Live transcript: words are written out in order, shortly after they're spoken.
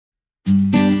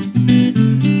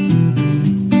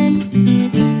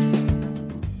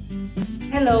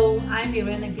Hello, I'm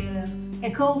Irena Geller, a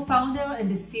co-founder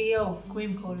and the CEO of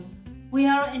CreamCol. We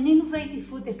are an innovative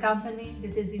food company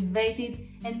that has invented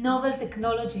a novel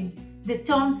technology that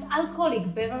turns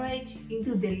alcoholic beverage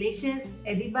into delicious,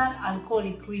 edible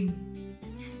alcoholic creams.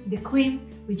 The cream,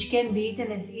 which can be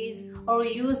eaten as is or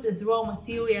used as raw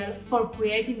material for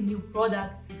creating new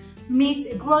products, meets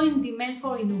a growing demand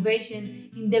for innovation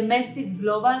in the massive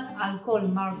global alcohol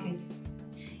market.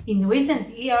 In recent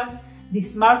years,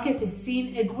 this market has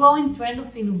seen a growing trend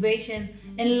of innovation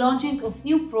and launching of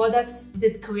new products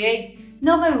that create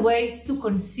novel ways to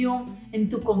consume and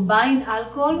to combine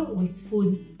alcohol with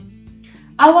food.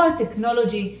 Our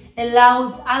technology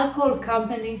allows alcohol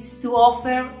companies to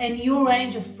offer a new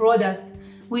range of products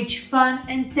with fun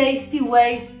and tasty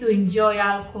ways to enjoy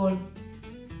alcohol.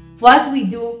 What we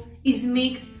do is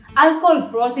mix alcohol,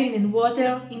 protein and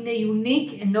water in a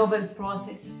unique and novel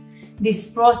process.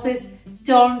 This process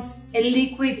turns a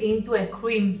liquid into a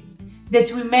cream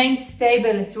that remains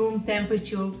stable at room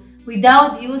temperature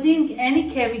without using any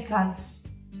chemicals.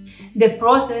 The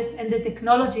process and the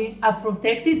technology are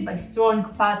protected by strong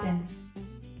patents.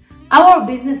 Our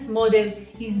business model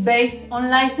is based on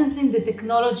licensing the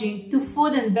technology to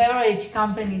food and beverage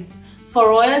companies for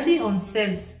royalty on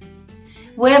sales.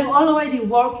 We have already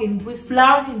working with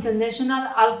large international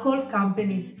alcohol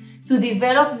companies to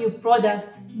develop new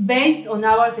products based on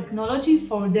our technology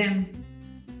for them.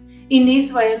 In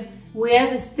Israel, we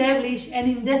have established an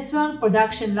industrial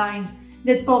production line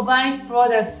that provides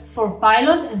products for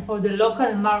pilot and for the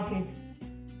local market.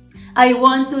 I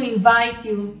want to invite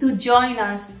you to join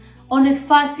us on a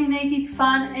fascinating,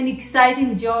 fun and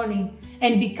exciting journey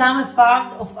and become a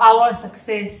part of our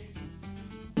success.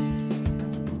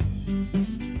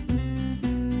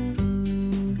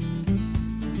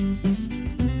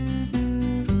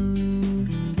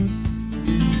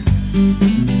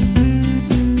 Thank you.